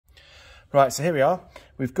Right, so here we are.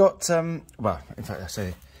 We've got, well, in fact, I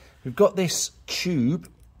say, we've got this tube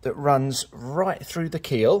that runs right through the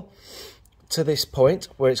keel to this point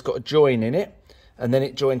where it's got a join in it, and then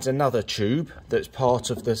it joins another tube that's part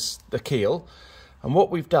of the keel. And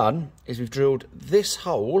what we've done is we've drilled this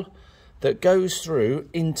hole that goes through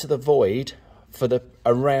into the void for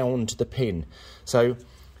around the pin. So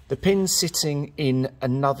the pin's sitting in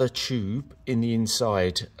another tube in the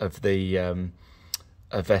inside of the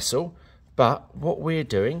a vessel, but what we're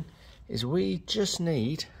doing is we just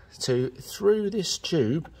need to, through this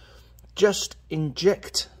tube, just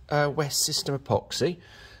inject West System epoxy.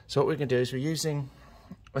 So what we're going to do is we're using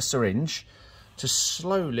a syringe to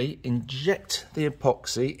slowly inject the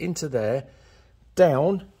epoxy into there,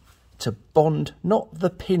 down to bond not the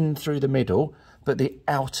pin through the middle, but the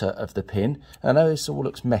outer of the pin. I know this all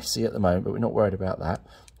looks messy at the moment, but we're not worried about that.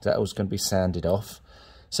 That all's going to be sanded off.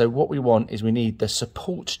 So what we want is we need the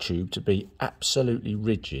support tube to be absolutely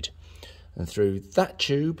rigid. And through that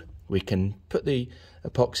tube, we can put the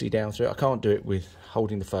epoxy down through it. I can't do it with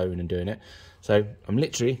holding the phone and doing it. So I'm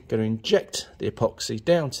literally going to inject the epoxy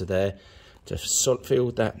down to there to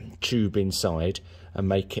fill that tube inside and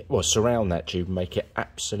make it, well, surround that tube and make it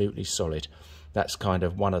absolutely solid. That's kind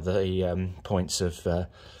of one of the points of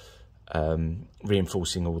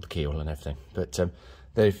reinforcing all the keel and everything. But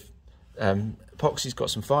epoxy's got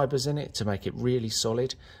some fibres in it to make it really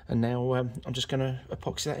solid, and now I'm just going to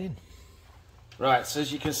epoxy that in. Right, so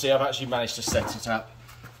as you can see, I've actually managed to set it up.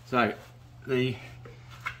 So the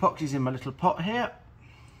epoxy's in my little pot here.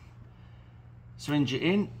 Syringe it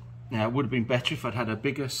in. Now it would have been better if I'd had a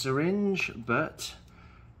bigger syringe, but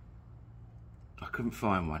I couldn't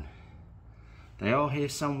find one. They are here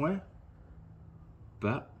somewhere,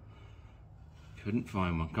 but couldn't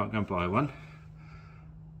find one. Can't go and buy one.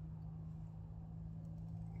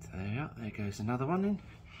 There goes another one in.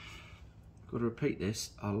 Got to repeat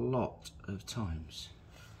this a lot of times.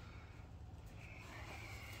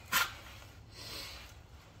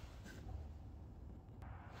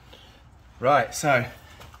 Right, so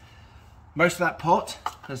most of that pot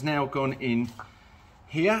has now gone in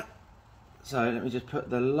here. So let me just put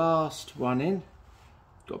the last one in.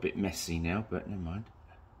 Got a bit messy now, but never mind.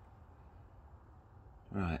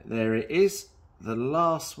 Right, there it is. The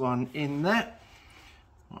last one in there.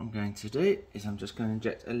 What I'm going to do is I'm just going to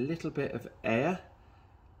inject a little bit of air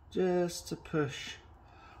just to push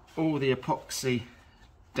all the epoxy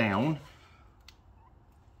down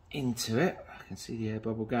into it. I can see the air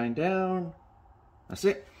bubble going down. That's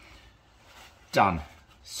it. Done.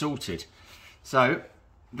 Sorted. So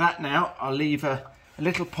that now, I'll leave a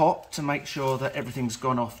little pot to make sure that everything's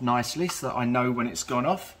gone off nicely so that I know when it's gone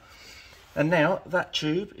off. And now that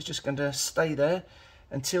tube is just going to stay there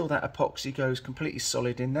until that epoxy goes completely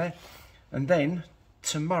solid in there. And then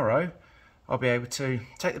tomorrow I'll be able to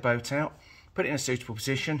take the boat out, put it in a suitable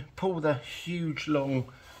position, pull the huge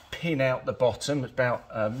long pin out the bottom, it's about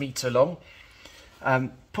a metre long,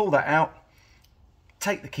 pull that out,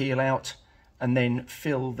 take the keel out, and then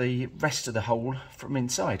fill the rest of the hole from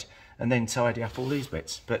inside, and then tidy up all these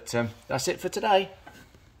bits. But that's it for today.